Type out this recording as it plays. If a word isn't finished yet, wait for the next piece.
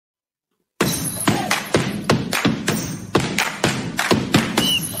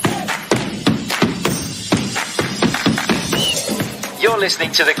You're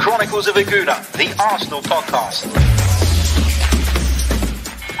listening to the Chronicles of Aguna, the Arsenal podcast.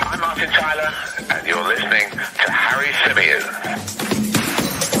 I'm Martin Tyler, and you're listening to Harry Symeou.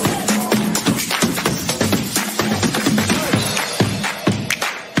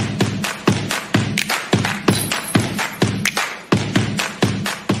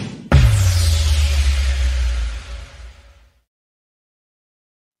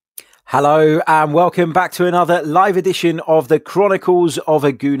 Hello and welcome back to another live edition of the Chronicles of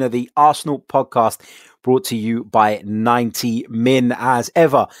Aguna, the Arsenal podcast, brought to you by 90 Min. As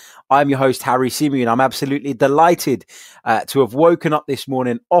ever, I'm your host, Harry Symeou, and I'm absolutely delighted to have woken up this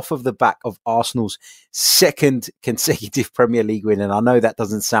morning off of the back of Arsenal's second consecutive Premier League win. And I know that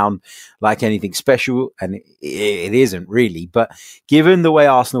doesn't sound like anything special, and it isn't really. But given the way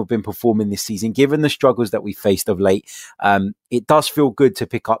Arsenal have been performing this season, given the struggles that we faced of late, it does feel good to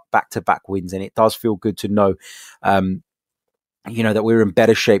pick up back-to-back wins, and it does feel good to know that we're in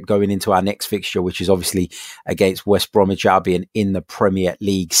better shape going into our next fixture, which is obviously against West Bromwich Albion in the Premier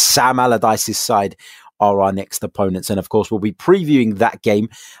League. Sam Allardyce's side are our next opponents. And of course, we'll be previewing that game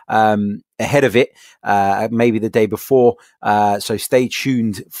ahead of it, maybe the day before. So stay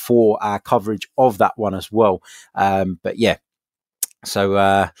tuned for our coverage of that one as well.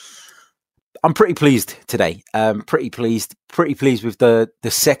 I'm pretty pleased today. Pretty pleased with the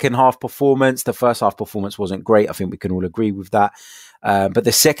second half performance. The first half performance wasn't great. I think we can all agree with that. But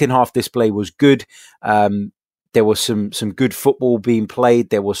the second half display was good. There was some good football being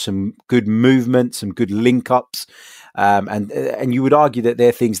played. There was some good movement, some good link-ups. And you would argue that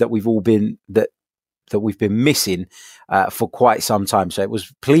they're things that we've all been that we've been missing for quite some time. So it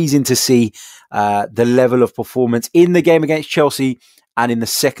was pleasing to see the level of performance in the game against Chelsea and in the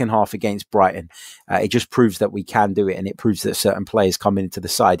second half against Brighton. It just proves that we can do it, and it proves that certain players coming into the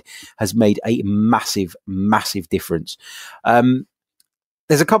side has made a massive, massive difference.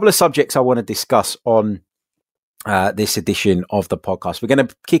 There's a couple of subjects I want to discuss on this edition of the podcast. We're going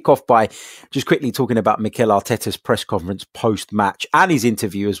to kick off by just quickly talking about Mikel Arteta's press conference post-match and his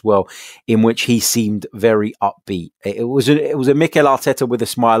interview as well, in which he seemed very upbeat. It was a Mikel Arteta with a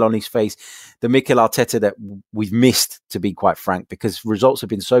smile on his face, the Mikel Arteta that we've missed, to be quite frank, because results have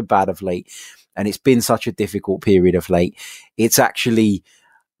been so bad of late, and it's been such a difficult period of late. It's actually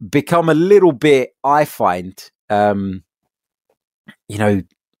become a little bit, I find,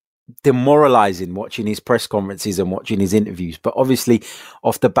 demoralizing watching his press conferences and watching his interviews. But obviously,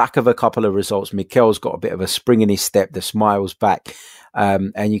 off the back of a couple of results, Mikel's got a bit of a spring in his step. The smile's back.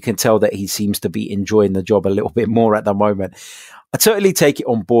 And you can tell that he seems to be enjoying the job a little bit more at the moment. I totally take it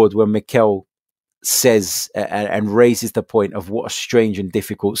on board when Mikel says and raises the point of what a strange and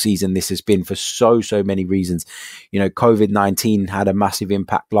difficult season this has been for so many reasons. COVID-19 had a massive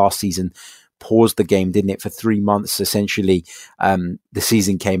impact last season, paused the game, didn't it, for 3 months essentially. The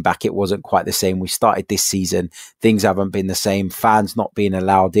season came back, it wasn't quite the same. We started this season, things haven't been the same, fans not being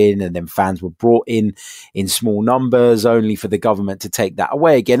allowed in, and then fans were brought in small numbers only for the government to take that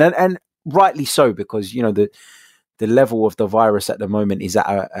away again, and rightly so, because the level of the virus at the moment is at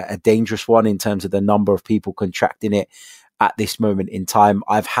a dangerous one in terms of the number of people contracting it at this moment in time.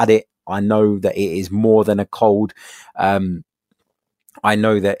 I've had it. I know that it is more than a cold. I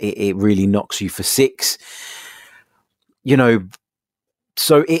know that it really knocks you for six,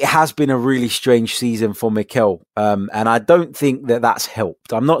 so it has been a really strange season for Mikel. And I don't think that that's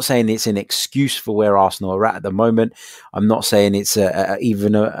helped. I'm not saying it's an excuse for where Arsenal are at the moment. I'm not saying it's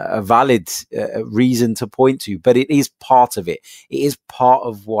even a valid reason to point to, but it is part of it. It is part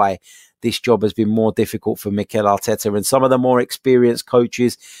of why this job has been more difficult for Mikel Arteta and some of the more experienced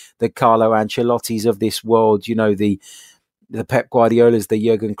coaches, the Carlo Ancelottis of this world, the Pep Guardiolas, the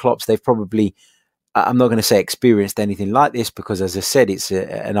Jurgen Klopps. They've probably, I'm not going to say experienced anything like this, because as I said, it's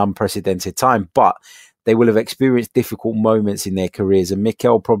an unprecedented time, but they will have experienced difficult moments in their careers, and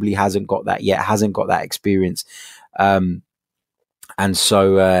Mikel probably hasn't got that yet, hasn't got that experience. And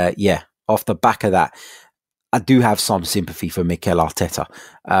so, off the back of that, I do have some sympathy for Mikel Arteta.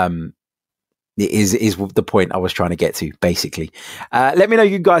 Is the point I was trying to get to, basically. Let me know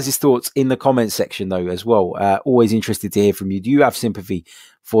you guys' thoughts in the comments section, though, as well. Always interested to hear from you. Do you have sympathy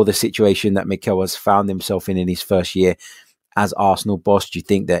for the situation that Mikel has found himself in his first year as Arsenal boss? Do you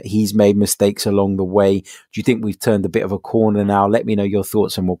think that he's made mistakes along the way? Do you think we've turned a bit of a corner now? Let me know your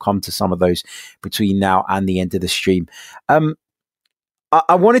thoughts, and we'll come to some of those between now and the end of the stream.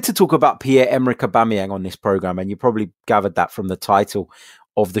 I wanted to talk about Pierre-Emerick Aubameyang on this program, and you probably gathered that from the title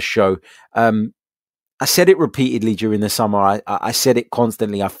of the show. I said it repeatedly during the summer. I said it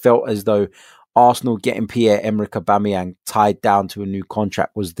constantly. I felt as though Arsenal getting Pierre-Emerick Aubameyang tied down to a new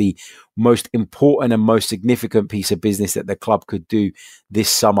contract was the most important and most significant piece of business that the club could do this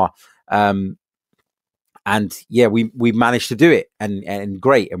summer. And yeah, we managed to do it, and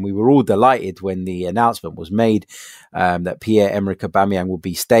great. And we were all delighted when the announcement was made that Pierre-Emerick Aubameyang will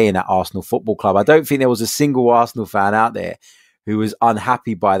be staying at Arsenal Football Club. I don't think there was a single Arsenal fan out there who was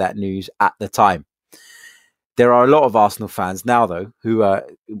unhappy by that news at the time. There are a lot of Arsenal fans now, though, who are,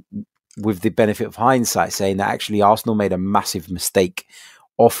 with the benefit of hindsight, saying that actually Arsenal made a massive mistake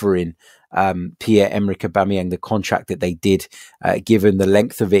offering Pierre-Emerick Aubameyang the contract that they did, given the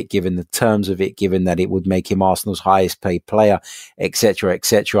length of it, given the terms of it, given that it would make him Arsenal's highest paid player, etc.,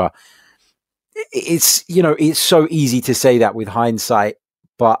 etc. It's so easy to say that with hindsight,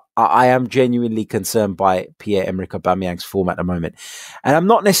 but I am genuinely concerned by Pierre-Emerick Aubameyang's form at the moment. And I'm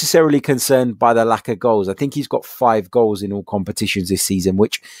not necessarily concerned by the lack of goals. I think he's got 5 goals in all competitions this season,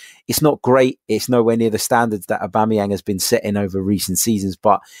 which it's not great. It's nowhere near the standards that Aubameyang has been setting over recent seasons,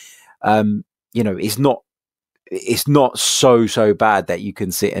 but it's not so bad that you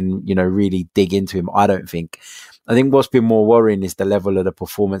can sit and, really dig into him. I don't think. I think what's been more worrying is the level of the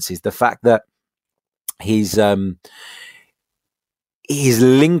performances. The fact that his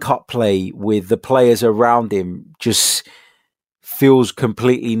link-up play with the players around him just feels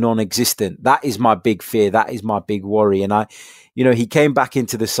completely non-existent. That is my big fear. That is my big worry. And he came back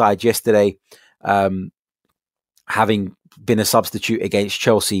into the side yesterday, having been a substitute against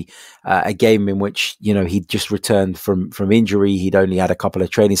Chelsea, a game in which, he'd just returned from injury. He'd only had a couple of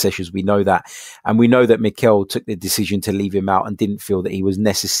training sessions. We know that. And we know that Mikel took the decision to leave him out and didn't feel that he was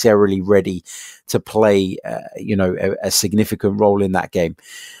necessarily ready to play, a significant role in that game.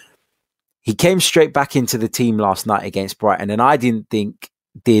 He came straight back into the team last night against Brighton, and I didn't think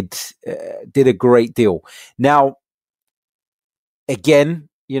did a great deal. Now, again,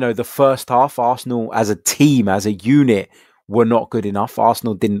 the first half, Arsenal as a team, as a unit, were not good enough.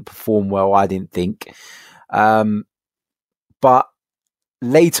 Arsenal didn't perform well, I didn't think. But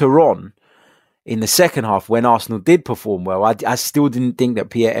later on, in the second half, when Arsenal did perform well, I still didn't think that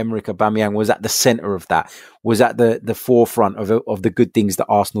Pierre-Emerick Aubameyang was at the centre of that, was at the forefront of the good things that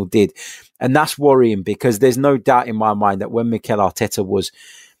Arsenal did. And that's worrying, because there's no doubt in my mind that when Mikel Arteta was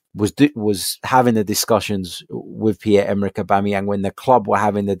having the discussions with Pierre-Emerick Aubameyang, when the club were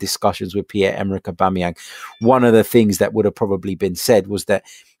having the discussions with Pierre-Emerick Aubameyang, one of the things that would have probably been said was that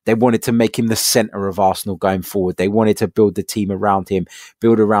they wanted to make him the centre of Arsenal going forward. They wanted to build the team around him,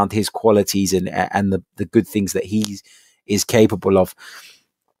 build around his qualities and the good things that he is capable of.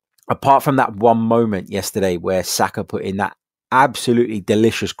 Apart from that one moment yesterday where Saka put in that absolutely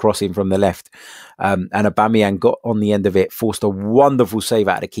delicious crossing from the left, and Aubameyang got on the end of it, forced a wonderful save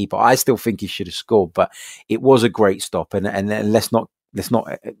out of the keeper. I still think he should have scored, but it was a great stop, and let's not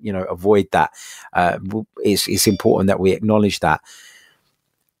avoid that. It's important that we acknowledge that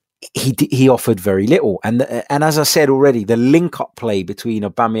he offered very little, and as I said already, the link-up play between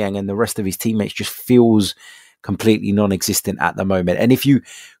Aubameyang and the rest of his teammates just feels completely non-existent at the moment. And if you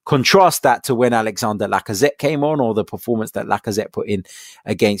contrast that to when Alexander Lacazette came on, or the performance that Lacazette put in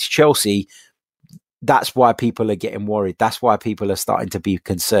against Chelsea, that's why people are getting worried. That's why people are starting to be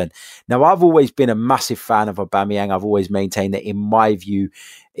concerned. Now, I've always been a massive fan of Aubameyang. I've always maintained that, in my view,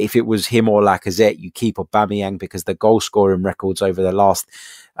 if it was him or Lacazette, you keep Aubameyang, because the goal scoring records over the last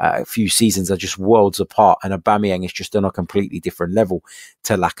few seasons are just worlds apart, and Aubameyang is just on a completely different level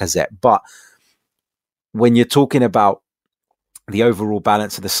to Lacazette. But when you're talking about the overall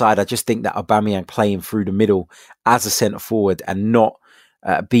balance of the side, I just think that Aubameyang playing through the middle as a centre forward and not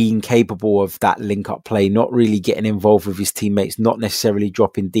being capable of that link-up play, not really getting involved with his teammates, not necessarily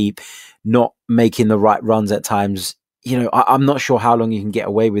dropping deep, not making the right runs at times. I'm not sure how long you can get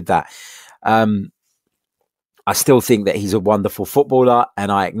away with that. I still think that he's a wonderful footballer,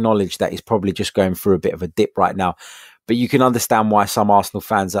 and I acknowledge that he's probably just going through a bit of a dip right now. But you can understand why some Arsenal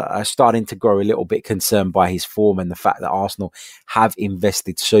fans are starting to grow a little bit concerned by his form and the fact that Arsenal have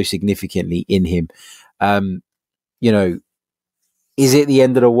invested so significantly in him. Is it the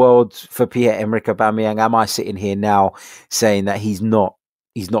end of the world for Pierre-Emerick Aubameyang? Am I sitting here now saying that he's not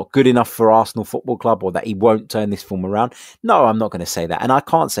good enough for Arsenal Football Club, or that he won't turn this form around? No, I'm not going to say that. And I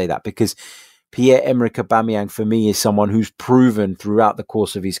can't say that, because Pierre-Emerick Aubameyang, for me, is someone who's proven throughout the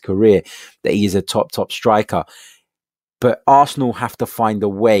course of his career that he is a top striker. But Arsenal have to find a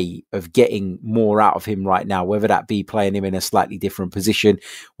way of getting more out of him right now, whether that be playing him in a slightly different position,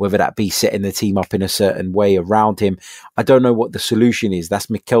 whether that be setting the team up in a certain way around him. I don't know what the solution is.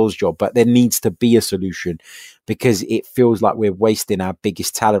 That's Mikel's job, but there needs to be a solution, because it feels like we're wasting our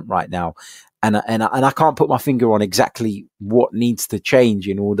biggest talent right now. And I can't put my finger on exactly what needs to change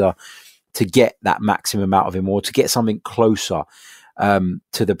in order to get that maximum out of him, or to get something closer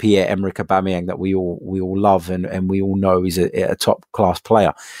to the Pierre-Emerick Aubameyang that we all love and we all know is a top class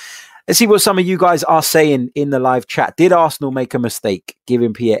player. Let's see what some of you guys are saying in the live chat. Did Arsenal make a mistake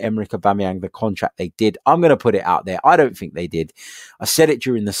giving Pierre-Emerick Aubameyang the contract they did? I'm going to put it out there. I don't think they did. I said it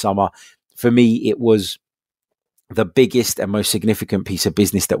during the summer. For me, it was the biggest and most significant piece of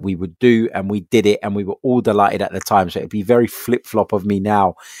business that we would do, and we did it, and we were all delighted at the time. So it'd be very flip-flop of me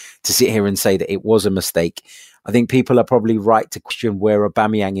now to sit here and say that it was a mistake. I think people are probably right to question where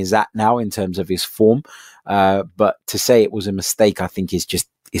Aubameyang is at now in terms of his form. But to say it was a mistake, I think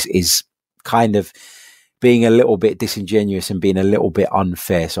is kind of being a little bit disingenuous and being a little bit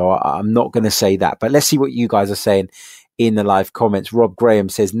unfair. So I'm not going to say that. But let's see what you guys are saying in the live comments. Rob Graham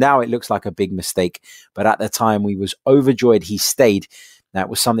says, now it looks like a big mistake, but at the time we was overjoyed he stayed. That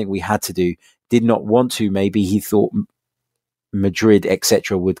was something we had to do. Did not want to. Maybe he thought Madrid,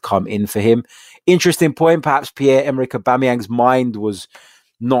 etc. would come in for him. Interesting point. Perhaps Pierre-Emerick Aubameyang's mind was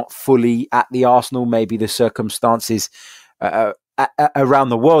not fully at the Arsenal. Maybe the circumstances around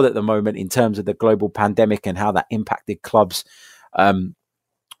the world at the moment in terms of the global pandemic and how that impacted clubs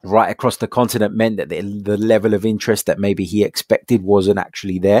right across the continent meant that the level of interest that maybe he expected wasn't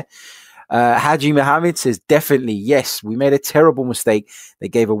actually there. Haji Mohammed says, definitely, yes, we made a terrible mistake. They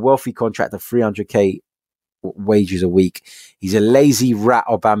gave a wealthy contract of 300k wages a week. He's a lazy rat,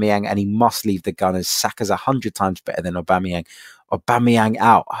 Aubameyang, and he must leave the Gunners. Saka's 100 times better than Aubameyang. Aubameyang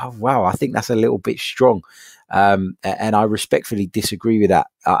out. Oh, wow, I think that's a little bit strong. And I respectfully disagree with that.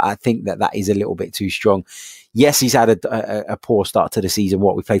 I think that is a little bit too strong. Yes, he's had a poor start to the season.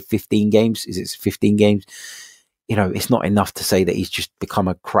 We played 15 games? Is it 15 games? You know, it's not enough to say that he's just become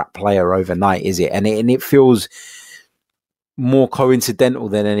a crap player overnight, is it? And it feels more coincidental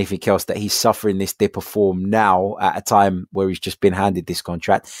than anything else that he's suffering this dip of form now at a time where he's just been handed this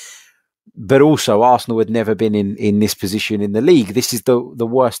contract. But also, Arsenal had never been in this position in the league. This is the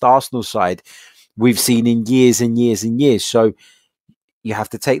worst Arsenal side we've seen in years and years and years. So you have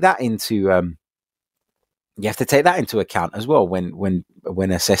to take that into account as well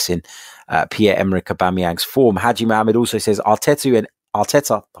when assessing Pierre-Emerick Aubameyang's form. Haji Mohammed also says Arteta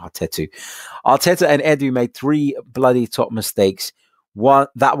and Edu made 3 bloody top mistakes.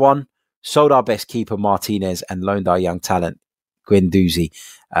 One sold our best keeper Martinez and loaned our young talent Guendouzi.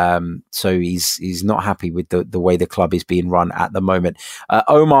 So he's not happy with the way the club is being run at the moment.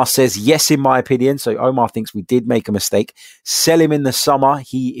 Omar says, yes, in my opinion. So Omar thinks we did make a mistake. Sell him in the summer.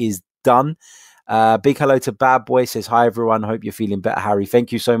 He is done. Big hello to Bad Boy. Says, hi, everyone. Hope you're feeling better, Harry.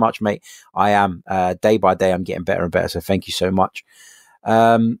 Thank you so much, mate. I am. Day by day, I'm getting better and better. So thank you so much.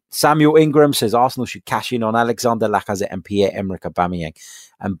 Samuel Ingram says, Arsenal should cash in on Alexander Lacazette and Pierre-Emerick Aubameyang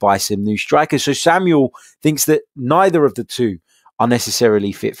and buy some new strikers. So Samuel thinks that neither of the two are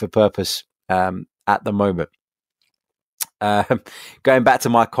necessarily fit for purpose at the moment. Going back to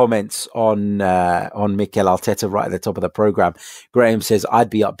my comments on Mikel Arteta right at the top of the program, Graham says,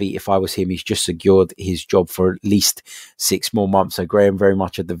 I'd be upbeat if I was him. He's just secured his job for at least 6 more months. So Graham very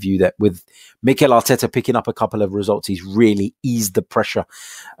much had the view that with Mikel Arteta picking up a couple of results, he's really eased the pressure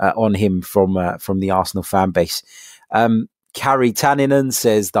on him from the Arsenal fan base. Carrie Tanninen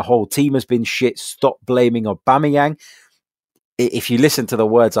says, the whole team has been shit. Stop blaming Aubameyang. If you listen to the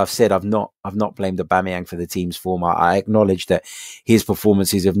words I've said, I've not blamed Aubameyang for the team's form. I acknowledge that his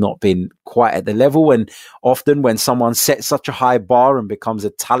performances have not been quite at the level. And often when someone sets such a high bar and becomes a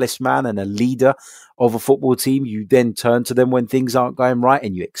talisman and a leader of a football team, you then turn to them when things aren't going right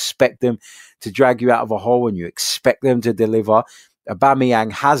and you expect them to drag you out of a hole and you expect them to deliver.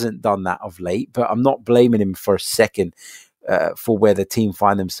 Aubameyang hasn't done that of late, but I'm not blaming him for a second for where the team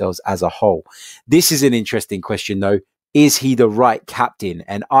find themselves as a whole. This is an interesting question, though. Is he the right captain?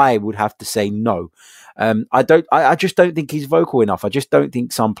 And I would have to say no. I just don't think he's vocal enough. I just don't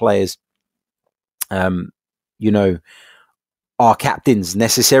think some players, are captains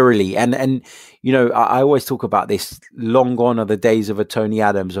necessarily. And I always talk about this. Long gone are the days of a Tony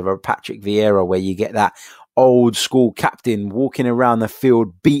Adams, of a Patrick Vieira, where you get that old school captain walking around the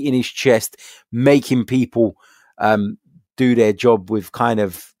field, beating his chest, making people do their job with kind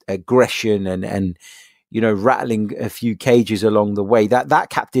of aggression and rattling a few cages along the way. That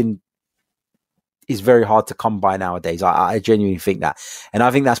captain is very hard to come by nowadays. I genuinely think that. And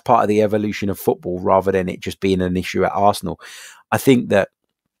I think that's part of the evolution of football rather than it just being an issue at Arsenal. I think that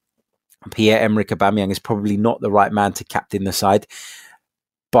Pierre-Emerick Aubameyang is probably not the right man to captain the side.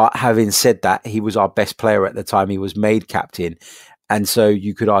 But having said that, he was our best player at the time he was made captain. And so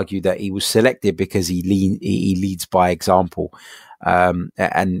you could argue that he was selected because he leads by example.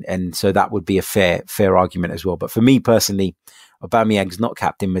 And so that would be a fair argument as well. But for me personally, Aubameyang's not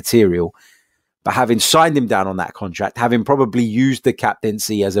captain material. But having signed him down on that contract, having probably used the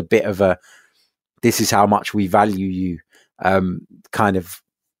captaincy as a bit of a, this is how much we value you, kind of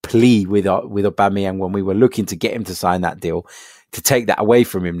plea with Aubameyang when we were looking to get him to sign that deal, to take that away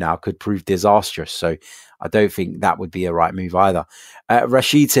from him now could prove disastrous. So I don't think that would be a right move either.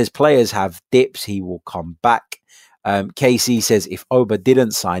 Rashid says players have dips. He will come back. KC says if Oba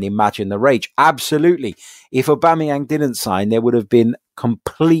didn't sign, imagine the rage. Absolutely. If Aubameyang didn't sign, there would have been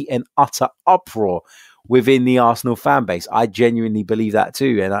complete and utter uproar within the Arsenal fan base. I genuinely believe that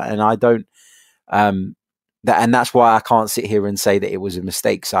too. And I don't, and that's why I can't sit here and say that it was a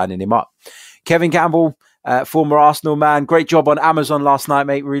mistake signing him up. Kevin Campbell, former Arsenal man, great job on Amazon last night,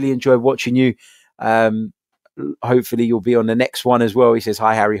 mate. Really enjoyed watching you. Hopefully you'll be on the next one as well. He says,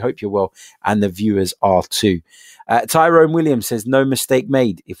 hi, Harry, hope you're well. And the viewers are too. Tyrone Williams says, no mistake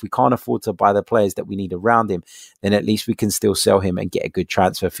made. If we can't afford to buy the players that we need around him, then at least we can still sell him and get a good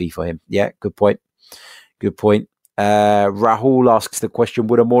transfer fee for him. Yeah, good point. Good point. Rahul asks the question,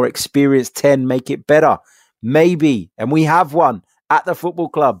 would a more experienced 10 make it better? Maybe. And we have one at the football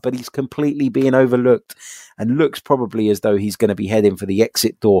club, but he's completely being overlooked and looks probably as though he's going to be heading for the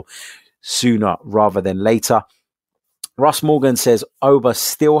exit door sooner rather than later. Russ Morgan says Oba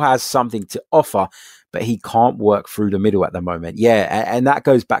still has something to offer, but he can't work through the middle at the moment. Yeah, and that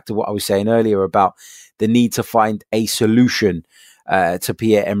goes back to what I was saying earlier about the need to find a solution to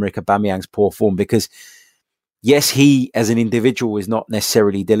Pierre-Emerick Aubameyang's poor form, because yes, he as an individual is not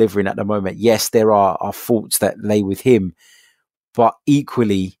necessarily delivering at the moment. Yes, there are faults that lay with him, but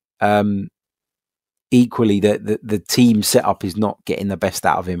equally the team setup is not getting the best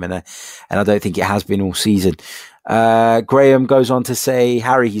out of him, and I don't think it has been all season. Graham goes on to say,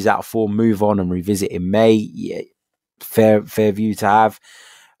 Harry, he's out of form, move on and revisit in May. Yeah, fair view to have.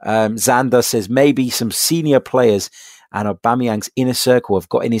 Xander says maybe some senior players and Aubameyang's inner circle have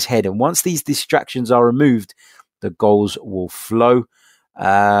got in his head, and once these distractions are removed, the goals will flow.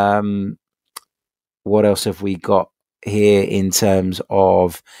 What else have we got here in terms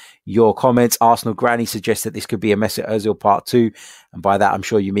of your comments? Arsenal Granny suggests that this could be a Mesut Ozil part 2, and by that I'm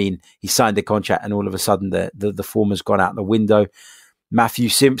sure you mean he signed a contract and all of a sudden the form has gone out the window. Matthew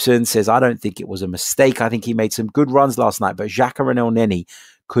Simpson says, I don't think it was a mistake. I think he made some good runs last night, but Xhaka and Elneny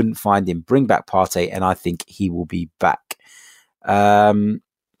couldn't find him. Bring back Partey and I think he will be back.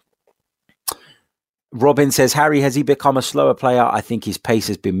 Robin says, Harry, has he become a slower player? I think his pace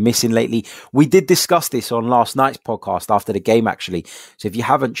has been missing lately. We did discuss this on last night's podcast after the game, actually. So if you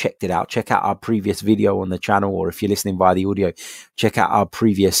haven't checked it out, check out our previous video on the channel, or if you're listening via the audio, check out our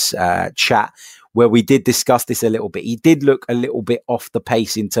previous chat where we did discuss this a little bit. He did look a little bit off the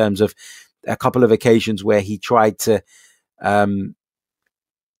pace in terms of a couple of occasions where he tried to, knock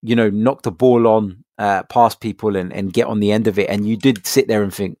the ball on past people and get on the end of it. And you did sit there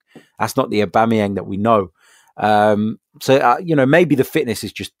and think, that's not the Aubameyang that we know. Maybe the fitness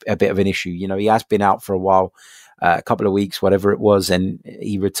is just a bit of an issue. He has been out for a while, a couple of weeks, whatever it was, and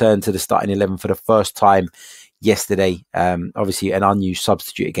he returned to the starting 11 for the first time yesterday. Obviously, an unused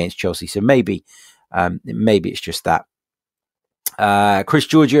substitute against Chelsea. So maybe it's just that. Chris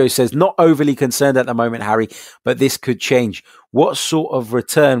Giorgio says, not overly concerned at the moment, Harry, but this could change. What sort of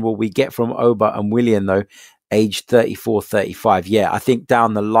return will we get from Oba and Willian, though? Age 34, 35. Yeah, I think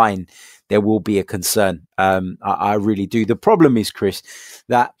down the line, there will be a concern. I really do. The problem is, Chris,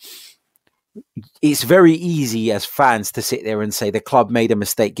 that it's very easy as fans to sit there and say the club made a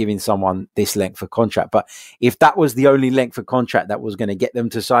mistake giving someone this length of contract. But if that was the only length of contract that was going to get them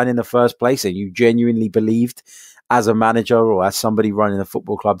to sign in the first place, and you genuinely believed as a manager or as somebody running a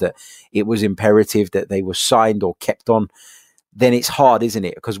football club that it was imperative that they were signed or kept on, then it's hard, isn't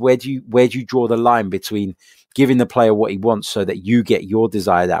it? Because where do you draw the line between giving the player what he wants so that you get your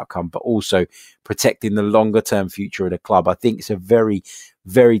desired outcome, but also protecting the longer term future of the club? I think it's a very,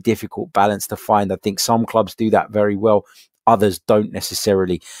 very difficult balance to find. I think some clubs do that very well. Others don't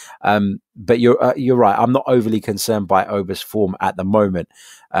necessarily. But you're right. I'm not overly concerned by Oba's form at the moment.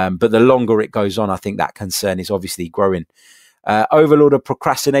 But the longer it goes on, I think that concern is obviously growing. Overlord of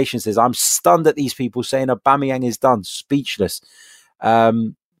Procrastination says, I'm stunned at these people saying Aubameyang is done. Speechless.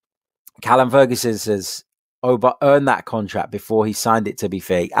 Callum Ferguson says, Oba earned that contract before he signed it, to be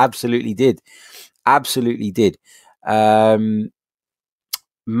fair. He absolutely did. Absolutely did.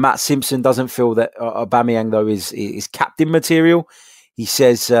 Matt Simpson doesn't feel that Aubameyang, though, is captain material. He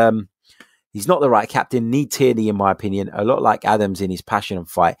says he's not the right captain. Need Tierney, in my opinion. A lot like Adams in his passion and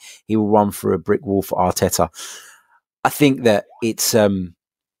fight. He will run through a brick wall for Arteta. I think that it's a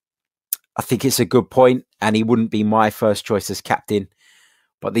good point, and he wouldn't be my first choice as captain.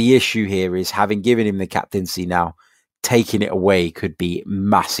 But the issue here is, having given him the captaincy now, taking it away could be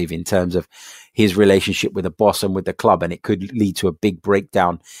massive in terms of his relationship with the boss and with the club, and it could lead to a big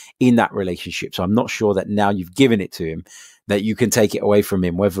breakdown in that relationship. So I'm not sure that now you've given it to him that you can take it away from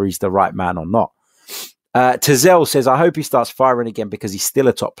him, whether he's the right man or not. Tazell says, I hope he starts firing again because he's still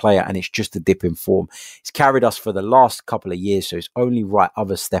a top player and it's just a dip in form. He's carried us for the last couple of years, so it's only right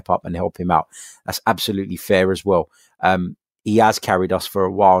others step up and help him out. That's absolutely fair as well. He has carried us for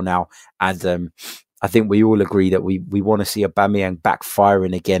a while now, and I think we all agree that we want to see Aubameyang back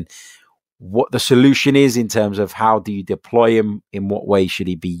firing again. What the solution is in terms of how do you deploy him, in what way should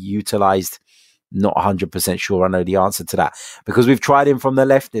he be utilised, not 100% sure I know the answer to that, because we've tried him from the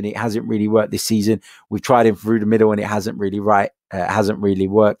left and it hasn't really worked this season. We've tried him through the middle and it hasn't really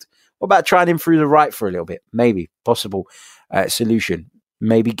worked. What about trying him through the right for a little bit? Maybe possible solution.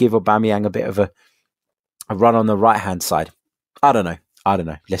 Maybe give Aubameyang a bit of a run on the right hand side. I don't know.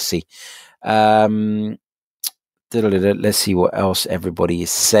 Let's see. Let's see what else everybody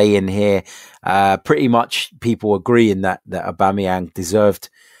is saying here. Pretty much people agreeing that Aubameyang deserved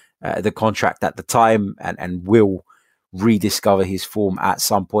the contract at the time and will rediscover his form at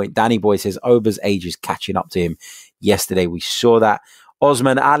some point. Danny Boy says Oba's age is catching up to him. Yesterday we saw that.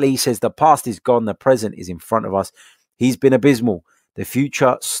 Osman Ali says the past is gone, the present is in front of us. He's been abysmal. The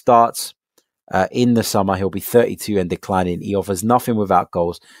future starts in the summer. He'll be 32 and declining. He offers nothing without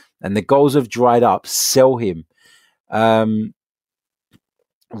goals, and the goals have dried up. Sell him.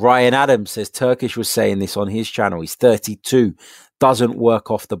 Ryan Adams says Turkish was saying this on his channel. He's 32, doesn't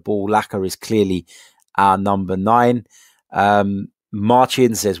work off the ball. Laka is clearly our number 9.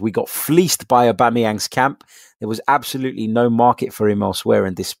 Marchin says we got fleeced by Aubameyang's camp. There was absolutely no market for him elsewhere,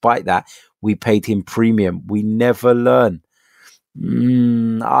 and despite that, we paid him premium. We never learn.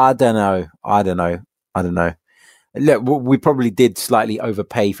 I don't know. Look, we probably did slightly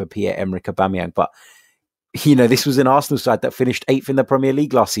overpay for Pierre-Emerick Aubameyang, but this was an Arsenal side that finished 8th in the Premier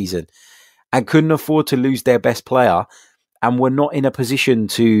League last season and couldn't afford to lose their best player, and were not in a position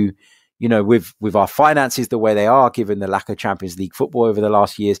to, with our finances the way they are, given the lack of Champions League football over the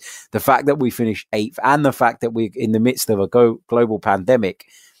last years, the fact that we finished 8th and the fact that we're in the midst of a global pandemic,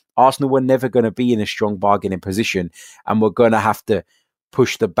 Arsenal were never going to be in a strong bargaining position, and we're going to have to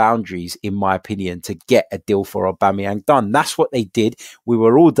push the boundaries, in my opinion, to get a deal for Aubameyang done. That's what they did. We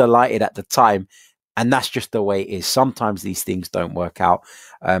were all delighted at the time, and that's just the way it is. Sometimes these things don't work out.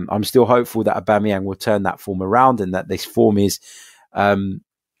 I'm still hopeful that Aubameyang will turn that form around, and that this form is,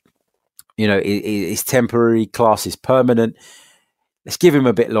 is temporary, class is permanent. Let's give him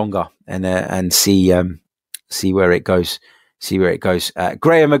a bit longer and see where it goes.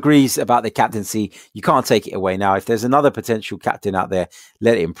 Graham agrees about the captaincy. You can't take it away now. If there's another potential captain out there,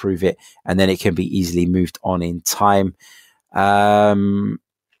 let it improve it, and then it can be easily moved on in time. Rahul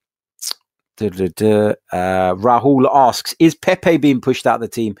asks, is Pepe being pushed out of the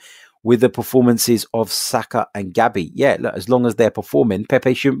team with the performances of Saka and Gabby? Yeah, look, as long as they're performing,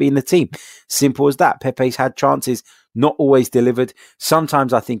 Pepe shouldn't be in the team. Simple as that. Pepe's had chances, not always delivered.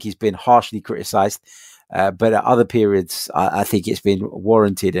 Sometimes I think he's been harshly criticised. But at other periods, I think it's been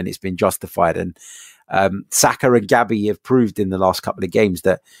warranted and it's been justified. And Saka and Gabby have proved in the last couple of games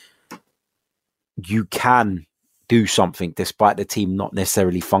that you can do something despite the team not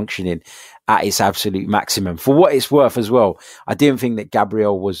necessarily functioning at its absolute maximum. For what it's worth as well, I didn't think that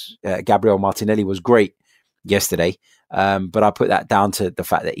Gabriel Martinelli was great yesterday, but I put that down to the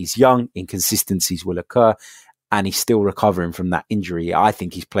fact that he's young, inconsistencies will occur, and he's still recovering from that injury. I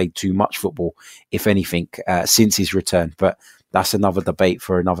think he's played too much football, if anything, since his return. But that's another debate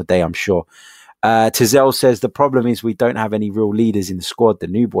for another day, I'm sure. Tazell says, the problem is we don't have any real leaders in the squad. The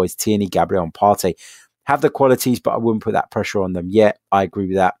new boys, Tierney, Gabriel and Partey, have the qualities, but I wouldn't put that pressure on them yet. I agree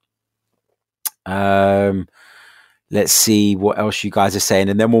with that. Let's see what else you guys are saying,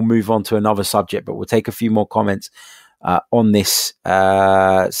 and then we'll move on to another subject, but we'll take a few more comments on this.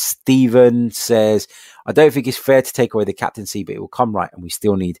 Stephen says, I don't think it's fair to take away the captaincy, but it will come right, and we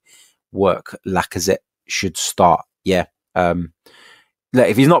still need work. Lacazette should start. Yeah. Look,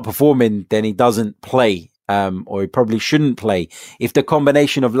 if he's not performing, then he doesn't play, or he probably shouldn't play. If the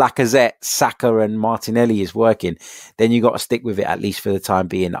combination of Lacazette, Saka and Martinelli is working, then you got to stick with it, at least for the time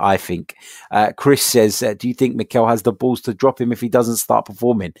being, I think. Chris says, do you think Mikel has the balls to drop him if he doesn't start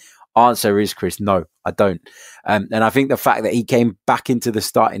performing? Answer is, Chris, no, I don't. And I think the fact that he came back into the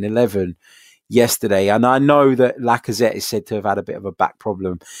starting 11 yesterday, and I know that Lacazette is said to have had a bit of a back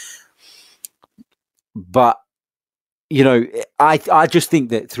problem, but I just think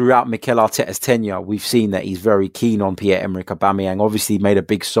that throughout Mikel Arteta's tenure, we've seen that he's very keen on Pierre-Emerick Aubameyang. Obviously made a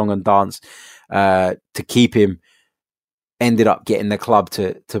big song and dance to keep him, ended up getting the club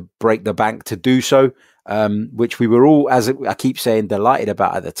to break the bank to do so. which we were all, as I keep saying, delighted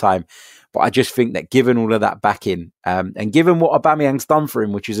about at the time. But I just think that given all of that backing, and given what Aubameyang's done for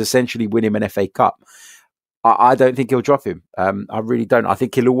him, which is essentially win him an FA Cup, I don't think he'll drop him. I really don't. I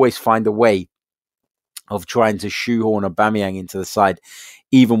think he'll always find a way of trying to shoehorn Aubameyang into the side,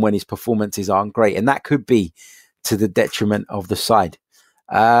 even when his performances aren't great. And that could be to the detriment of the side.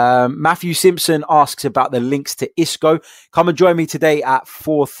 Matthew Simpson asks about the links to Isco. Come and join me today at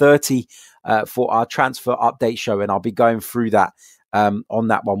 4:30 for our transfer update show, and I'll be going through that. On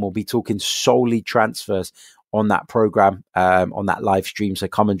that one, we'll be talking solely transfers on that program, on that live stream. So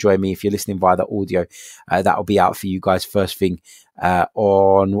come and join me if you're listening via the audio. That will be out for you guys first thing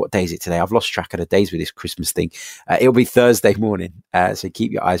on, what day is it today? I've lost track of the days with this Christmas thing. It'll be Thursday morning. So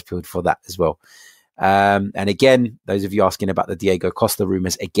keep your eyes peeled for that as well. And again, those of you asking about the Diego Costa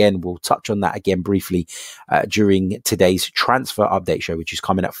rumours, again, we'll touch on that again briefly during today's transfer update show, which is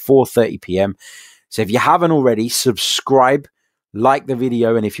coming at 4:30 p.m. So if you haven't already, subscribe, like the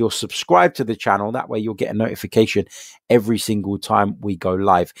video, and if you're subscribed to the channel, that way you'll get a notification every single time we go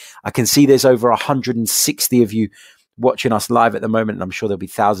live. I can see there's over 160 of you watching us live at the moment, and I'm sure there'll be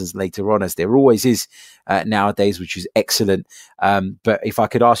thousands later on, as there always is nowadays, which is excellent. But if I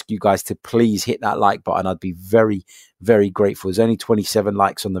could ask you guys to please hit that like button, I'd be very, very grateful. There's only 27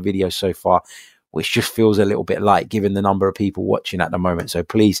 likes on the video so far, which just feels a little bit light given the number of people watching at the moment. So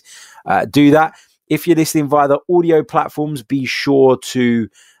please do that. If you're listening via the audio platforms, be sure to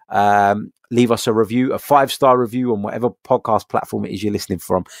leave us a review, a 5-star review on whatever podcast platform it is you're listening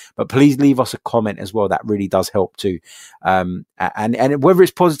from. But please leave us a comment as well. That really does help too. And whether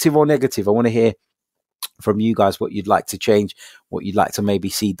it's positive or negative, I want to hear from you guys what you'd like to change, what you'd like to maybe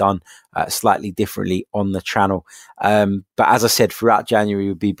see done slightly differently on the channel. But as I said, throughout January,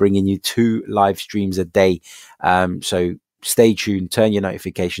 we'll be bringing you 2 live streams a day. So stay tuned, turn your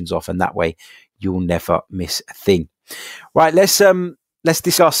notifications off, and that way you'll never miss a thing. Right, let's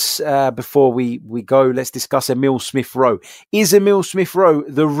discuss before we go. Let's discuss Emile Smith Rowe. Is Emile Smith Rowe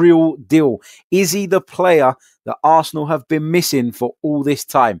the real deal? Is he the player that Arsenal have been missing for all this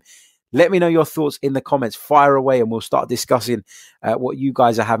time? Let me know your thoughts in the comments. Fire away, and we'll start discussing what you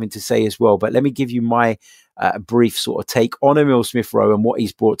guys are having to say as well. But let me give you my brief sort of take on Emile Smith Rowe and what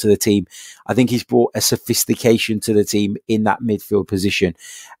he's brought to the team. I think he's brought a sophistication to the team in that midfield position.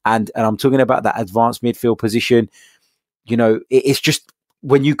 And I'm talking about that advanced midfield position. You know, it's just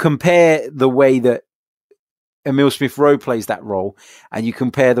when you compare the way that Emile Smith Rowe plays that role and you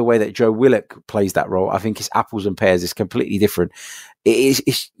compare the way that Joe Willock plays that role, I think it's apples and pears. It's completely different.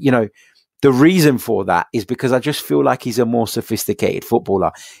 It's you know, the reason for that is because I just feel like he's a more sophisticated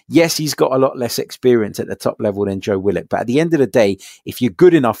footballer. Yes, he's got a lot less experience at the top level than Joe Willock, but at the end of the day, if you're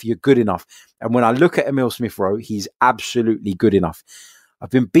good enough, you're good enough. And when I look at Emile Smith Rowe, he's absolutely good enough.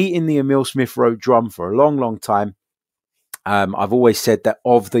 I've been beating the Emile Smith Rowe drum for a long, long time. I've always said that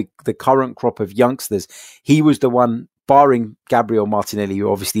of the current crop of youngsters, he was the one, barring Gabriel Martinelli,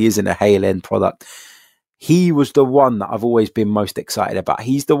 who obviously isn't a Hale End product. He was the one that I've always been most excited about.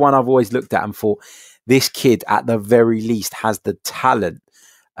 He's the one I've always looked at and thought, this kid at the very least has the talent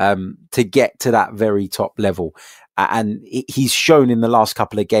to get to that very top level. And he's shown in the last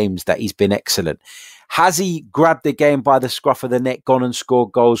couple of games that he's been excellent. Has he grabbed the game by the scruff of the neck, gone and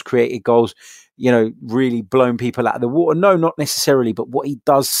scored goals, created goals, you know, really blown people out of the water? No, not necessarily. But what he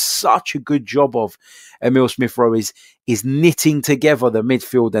does such a good job of, Emile Smith Rowe, is knitting together the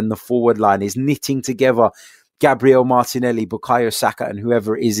midfield and the forward line, is knitting together Gabriel Martinelli, Bukayo Saka, and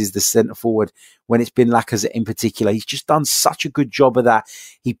whoever it is the centre forward when it's been Lacazette in particular. He's just done such a good job of that.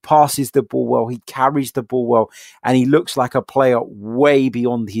 He passes the ball well, he carries the ball well, and he looks like a player way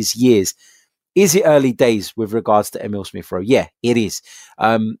beyond his years. Is it early days with regards to Emile Smith Rowe? Yeah, it is.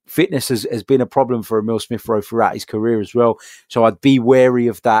 Fitness has been a problem for Emile Smith Rowe throughout his career as well. So I'd be wary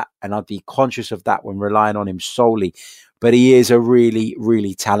of that and I'd be conscious of that when relying on him solely. But he is a really,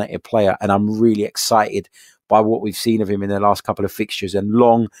 really talented player, and I'm really excited by what we've seen of him in the last couple of fixtures, and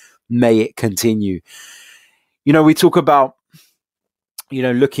long may it continue. You know, we talk about, you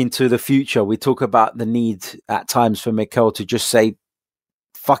know, looking to the future. We talk about the need at times for Mikel to just say,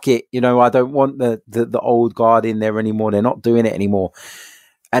 fuck it, you know, I don't want the old guard in there anymore. They're not doing it anymore.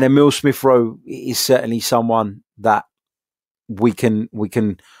 And Emile Smith Rowe is certainly someone that we can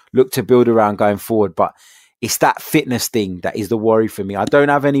look to build around going forward. But it's that fitness thing that is the worry for me. I don't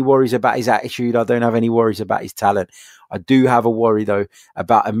have any worries about his attitude. I don't have any worries about his talent. I do have a worry, though,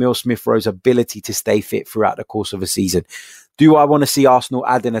 about Emile Smith Rowe's ability to stay fit throughout the course of a season. Do I want to see Arsenal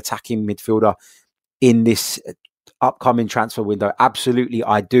add an attacking midfielder in this upcoming transfer window? Absolutely,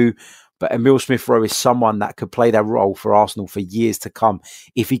 I do. But Emile Smith Rowe is someone that could play that role for Arsenal for years to come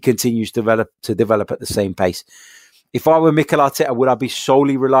if he continues to develop at the same pace. If I were Mikel Arteta, would I be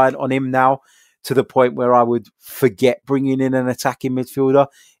solely reliant on him now to the point where I would forget bringing in an attacking midfielder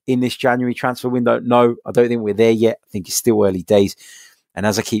in this January transfer window? No, I don't think we're there yet. I think it's still early days. And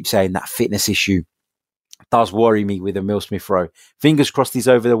as I keep saying, that fitness issue does worry me with Emile Smith Rowe. Fingers crossed he's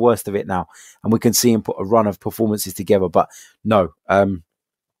over the worst of it now and we can see him put a run of performances together. But no, I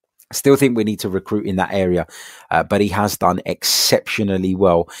still think we need to recruit in that area, but he has done exceptionally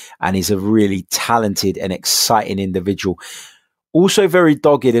well and is a really talented and exciting individual. Also very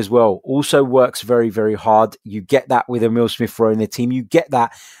dogged as well. Also works very, very hard. You get that with Emile Smith Rowe in the team. You get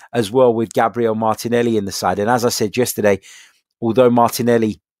that as well with Gabriel Martinelli in the side. And as I said yesterday, although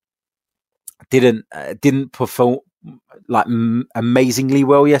Martinelli didn't perform like amazingly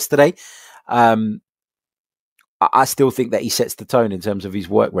well yesterday, I still think that he sets the tone in terms of his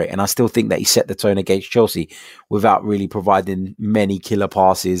work rate. And I still think that he set the tone against Chelsea without really providing many killer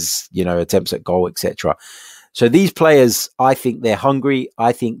passes, attempts at goal, etc. So these players, I think they're hungry.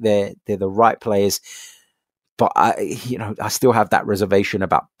 I think they're the right players. But I still have that reservation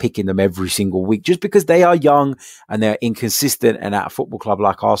about picking them every single week just because they are young and they're inconsistent. And at a football club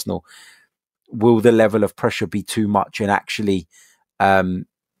like Arsenal, will the level of pressure be too much and actually end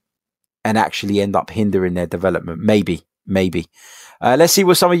up hindering their development? Maybe. Let's see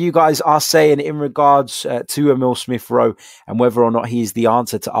what some of you guys are saying in regards to Emile Smith Rowe and whether or not he is the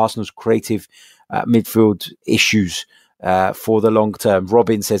answer to Arsenal's creative midfield issues for the long term.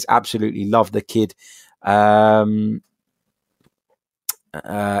 Robin says, absolutely love the kid. Into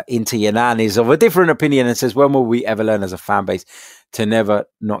Yanan is of a different opinion and says, when will we ever learn as a fan base to never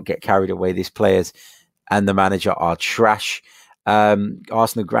not get carried away? These players and the manager are trash.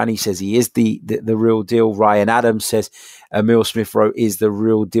 Arsenal Granny says he is the real deal. Ryan Adams says Emile Smith Rowe is the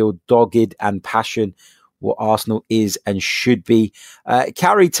real deal, dogged and passion, what Arsenal is and should be.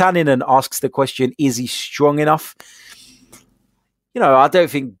 Carrie Tanninen asks the question, is he strong enough? I don't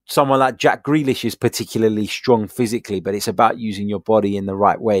think someone like Jack Grealish is particularly strong physically, but it's about using your body in the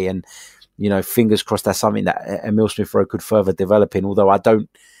right way. And, fingers crossed that's something that Emile Smith Rowe could further develop in, although I don't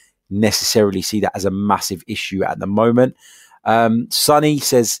necessarily see that as a massive issue at the moment. Sonny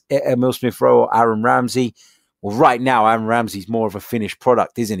says Emile Smith Rowe or Aaron Ramsey. Well, right now, Aaron Ramsey's more of a finished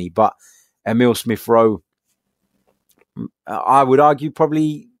product, isn't he? But Emile Smith Rowe, I would argue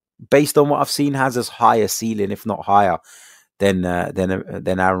probably based on what I've seen, has as high a ceiling, if not higher, than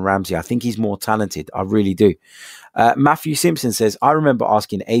Aaron Ramsey. I think he's more talented. I really do. Matthew Simpson says, I remember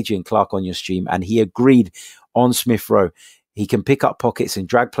asking Adrian Clark on your stream and he agreed on Smith Rowe. He can pick up pockets and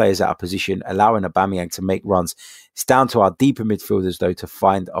drag players out of position, allowing Aubameyang to make runs. It's down to our deeper midfielders, though, to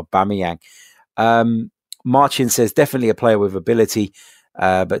find Aubameyang. Marchin says, definitely a player with ability,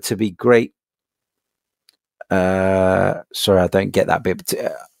 but to be great. Sorry, I don't get that bit. But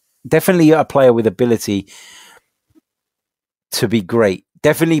definitely a player with ability to be great.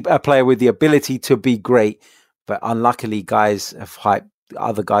 Definitely a player with the ability to be great. But unluckily,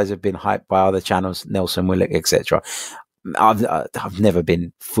 other guys have been hyped by other channels, Nelson Willock, etc. I've never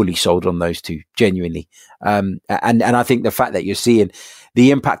been fully sold on those two, genuinely. And I think the fact that you're seeing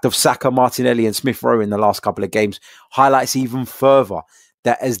the impact of Saka, Martinelli and Smith Rowe in the last couple of games highlights even further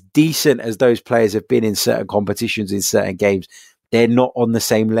that as decent as those players have been in certain competitions, in certain games, they're not on the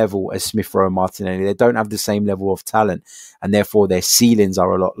same level as Smith Rowe and Martinelli. They don't have the same level of talent and therefore their ceilings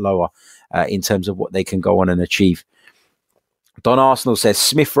are a lot lower in terms of what they can go on and achieve. Don Arsenal says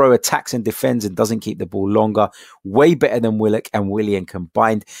Smith Rowe attacks and defends and doesn't keep the ball longer. Way better than Willock and Willian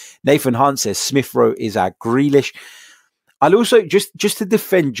combined. Nathan Hunt says Smith Rowe is our Grealish. I'll also just to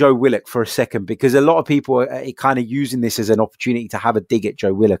defend Joe Willock for a second, because a lot of people are kind of using this as an opportunity to have a dig at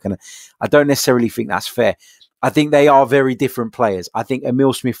Joe Willock, and I don't necessarily think that's fair. I think they are very different players. I think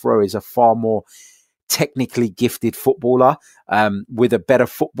Emile Smith Rowe is a far more technically gifted footballer with a better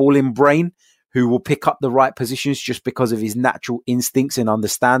footballing brain, who will pick up the right positions just because of his natural instincts and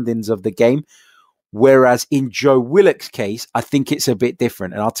understandings of the game. Whereas in Joe Willock's case, I think it's a bit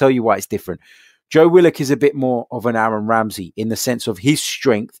different. And I'll tell you why it's different. Joe Willock is a bit more of an Aaron Ramsey in the sense of his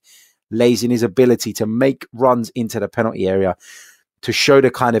strength lays in his ability to make runs into the penalty area, to show the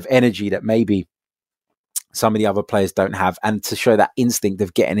kind of energy that maybe some of the other players don't have, and to show that instinct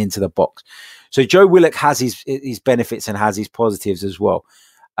of getting into the box. So Joe Willock has his benefits and has his positives as well.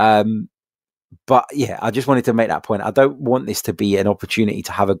 But yeah, I just wanted to make that point. I don't want this to be an opportunity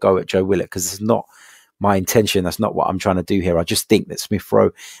to have a go at Joe Willock, because it's not my intention. That's not what I'm trying to do here. I just think that Smith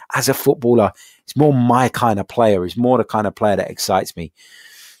Rowe, as a footballer, is more my kind of player. He's more the kind of player that excites me.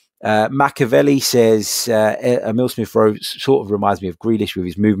 Machiavelli says Emile Smith Rowe sort of reminds me of Grealish with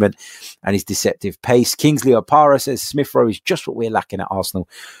his movement and his deceptive pace. Kingsley Opara says Smith Rowe is just what we're lacking at Arsenal.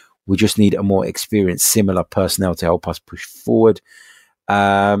 We just need a more experienced, similar personnel to help us push forward.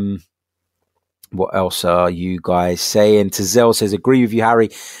 What else are you guys saying? Tazelle says, agree with you, Harry.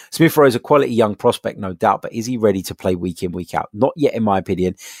 Smith Rowe is a quality young prospect, no doubt, but is he ready to play week in, week out? Not yet, in my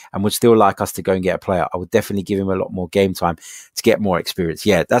opinion, and would still like us to go and get a player. I would definitely give him a lot more game time to get more experience.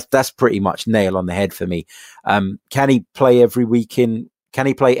 Yeah, that's pretty much nail on the head for me. Can he play every week? Can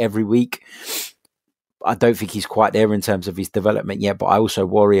he play every week? I don't think he's quite there in terms of his development yet, but I also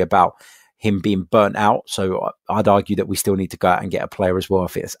worry about him being burnt out. So I'd argue that we still need to go out and get a player as well. I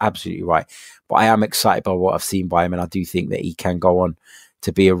think that's absolutely right. But I am excited by what I've seen by him, and I do think that he can go on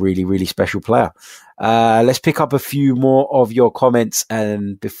to be a really, really special player. Let's pick up a few more of your comments.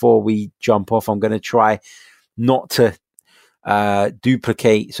 And before we jump off, I'm going to try not to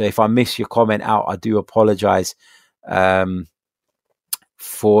duplicate. So if I miss your comment out, I do apologize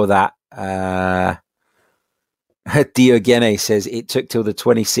for that. Diogene says it took till the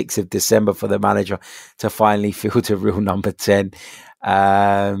 26th of December for the manager to finally field a real number 10.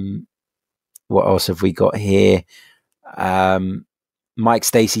 What else have we got here? Mike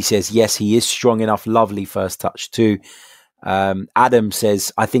Stacey says, yes, he is strong enough. Lovely first touch too. Adam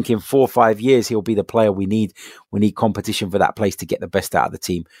says, I think in 4 or 5 years, he'll be the player we need. We need competition for that place to get the best out of the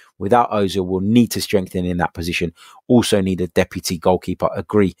team. Without Ozil, we'll need to strengthen in that position. Also need a deputy goalkeeper.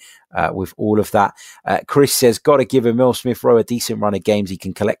 Agree with all of that. Chris says, got to give Emile Smith Rowe a decent run of games. He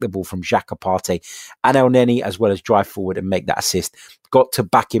can collect the ball from Xhaka, Partey and El Neni, as well as drive forward and make that assist. Got to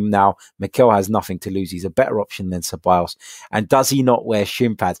back him now. Mikel has nothing to lose. He's a better option than Ceballos. And does he not wear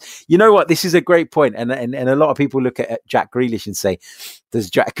shin pads? You know what? This is a great point. And a lot of people look at Jack Grealish and say, does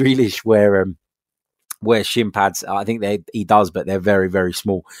Jack Grealish wear shin pads? I think he does, but they're very, very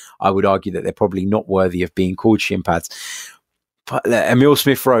small. I would argue that they're probably not worthy of being called shin pads. But Emile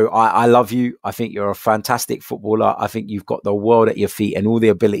Smith Rowe, I love you. I think you're a fantastic footballer. I think you've got the world at your feet and all the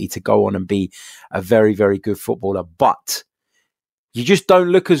ability to go on and be a very, very good footballer. But you just don't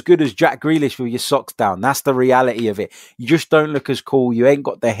look as good as Jack Grealish with your socks down. That's the reality of it. You just don't look as cool. You ain't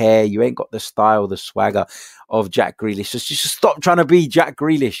got the hair. You ain't got the style, the swagger of Jack Grealish. Just stop trying to be Jack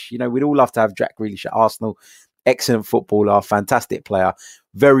Grealish. You know, we'd all love to have Jack Grealish at Arsenal. Excellent footballer, fantastic player,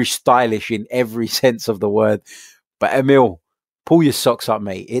 very stylish in every sense of the word. But Emile, pull your socks up,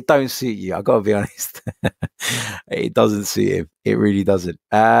 mate. It don't suit you. I got to be honest. It doesn't suit him. It really doesn't.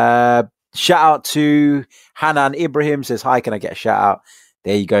 Shout out to Hanan Ibrahim, says, hi, can I get a shout out?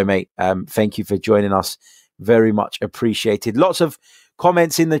 There you go, mate. Thank you for joining us. Very much appreciated. Lots of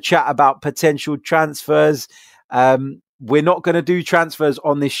comments in the chat about potential transfers. We're not going to do transfers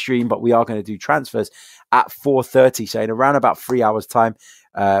on this stream, but we are going to do transfers at 4:30. So in around about 3 hours time,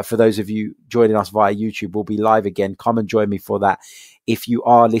 for those of you joining us via YouTube, we'll be live again. Come and join me for that. If you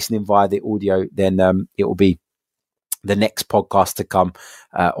are listening via the audio, then it will be the next podcast to come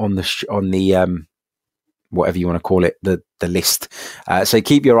on the whatever you want to call it, the list. So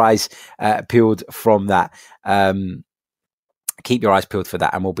keep your eyes peeled from that. Keep your eyes peeled for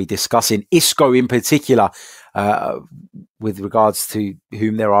that, and we'll be discussing Isco in particular, with regards to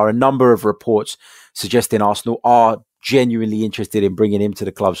whom there are a number of reports suggesting Arsenal are genuinely interested in bringing him to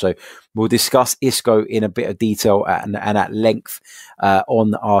the club. So we'll discuss Isco in a bit of detail and at length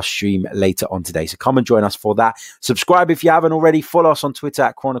on our stream later on today. So come and join us for that. Subscribe if you haven't already. Follow us on Twitter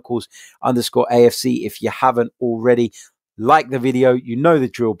at Chronicles_AFC if you haven't already. Like the video, you know the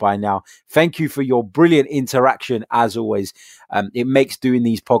drill by now. Thank you for your brilliant interaction as always. It makes doing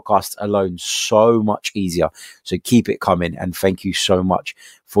these podcasts alone so much easier. So keep it coming, and thank you so much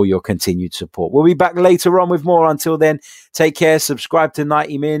for your continued support. We'll be back later on with more. Until then, take care. Subscribe to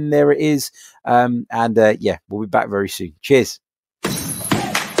 90 Min. There it is. We'll be back very soon. Cheers.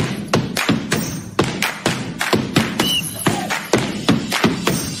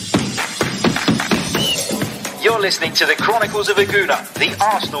 You're listening to the Chronicles of Aguna, the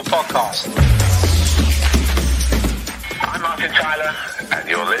Arsenal podcast. I'm Martin Tyler, and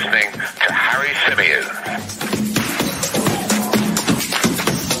you're listening to Harry Symeou.